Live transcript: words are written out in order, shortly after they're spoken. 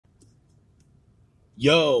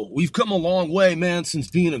Yo, we've come a long way, man, since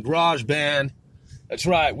being a garage band. That's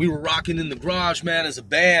right. We were rocking in the garage, man, as a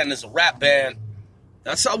band, as a rap band.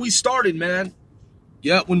 That's how we started, man.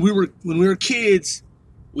 Yeah, when we were kids,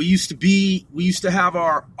 we used to have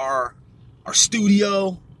our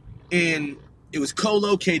studio, and it was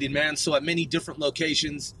co-located, man. So at many different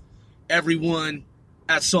locations, everyone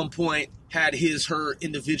at some point had her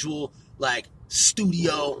individual like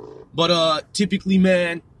studio. But typically,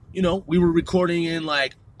 man, we were recording in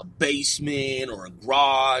like a basement or a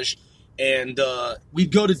garage, and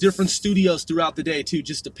we'd go to different studios throughout the day too,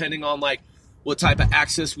 just depending on like what type of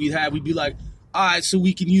access we'd have. We'd be like, all right, so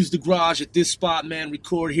we can use the garage at this spot, man,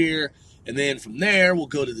 record here, and then from there we'll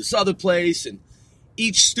go to this other place. And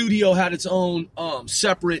each studio had its own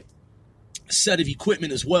separate set of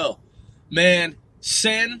equipment as well. Man,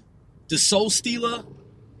 Sen, the Soul Stealer,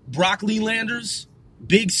 Broccoli Landers,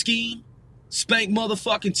 Big Scheme, Spank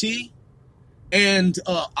motherfucking T, and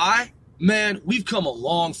man, we've come a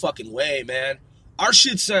long fucking way, man. Our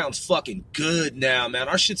shit sounds fucking good now, man.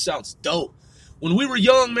 Our shit sounds dope. When we were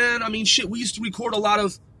young, man, I mean, shit, we used to record a lot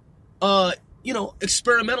of,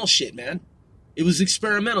 experimental shit, man. It was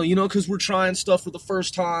experimental, because we're trying stuff for the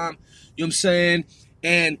first time, you know what I'm saying?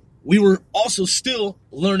 And we were also still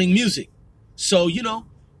learning music. So,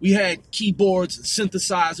 we had keyboards and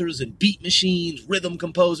synthesizers and beat machines, rhythm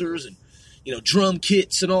composers, and, drum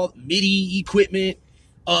kits and all, MIDI equipment,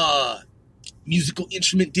 musical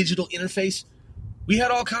instrument, digital interface. We had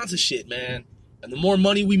all kinds of shit, man. And the more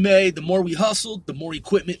money we made, the more we hustled, the more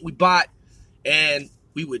equipment we bought. And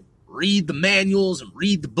we would read the manuals and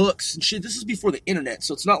read the books and shit. This is before the internet,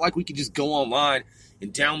 so it's not like we could just go online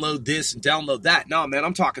and download this and download that. No, man,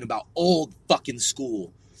 I'm talking about old fucking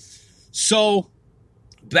school. So,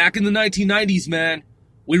 back in the 1990s, man,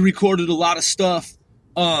 we recorded a lot of stuff,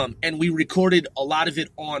 and we recorded a lot of it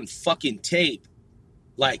on fucking tape.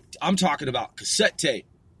 Like, I'm talking about cassette tape.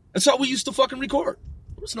 That's how we used to fucking record.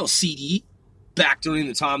 There was no CD back during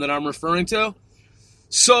the time that I'm referring to.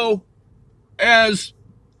 So, as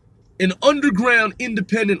an underground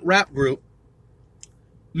independent rap group,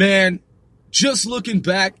 man, just looking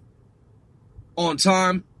back on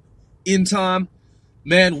time, in time,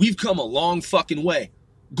 man, we've come a long fucking way.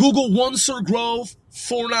 Google One Sir Grove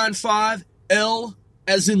 495 L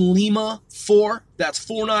as in Lima 4. That's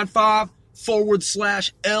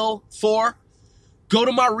 495/L4. Go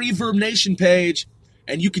to my Reverb Nation page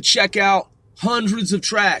and you can check out hundreds of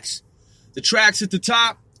tracks. The tracks at the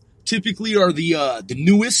top typically are the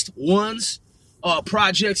newest ones,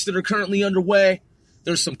 projects that are currently underway.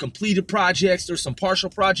 There's some completed projects. There's some partial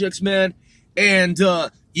projects, man. And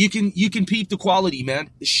you can peep the quality, man.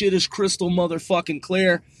 The shit is crystal motherfucking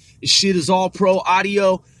clear. The shit is all pro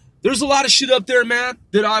audio. There's a lot of shit up there, man,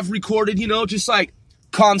 that I've recorded, just like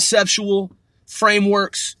conceptual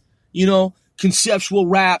frameworks, conceptual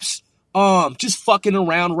raps, just fucking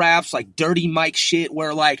around raps, like dirty mic shit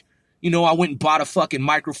where like, I went and bought a fucking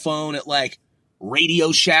microphone at like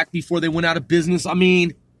Radio Shack before they went out of business. I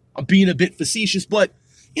mean, I'm being a bit facetious, but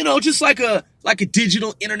just like a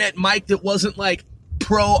digital internet mic that wasn't like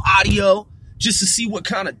pro audio, just to see what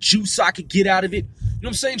kind of juice I could get out of it. You know what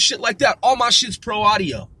I'm saying? Shit like that. All my shit's pro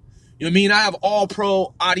audio. You know what I mean? I have all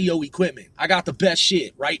pro audio equipment. I got the best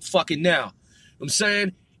shit right fucking now. You know what I'm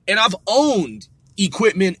saying? And I've owned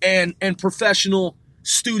equipment and professional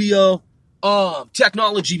studio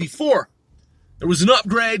technology before. There was an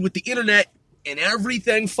upgrade with the internet and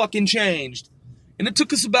everything fucking changed. And it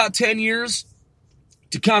took us about 10 years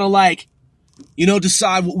to kind of like,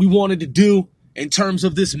 decide what we wanted to do in terms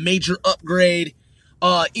of this major upgrade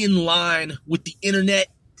in line with the internet.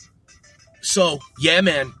 So, yeah,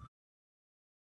 man,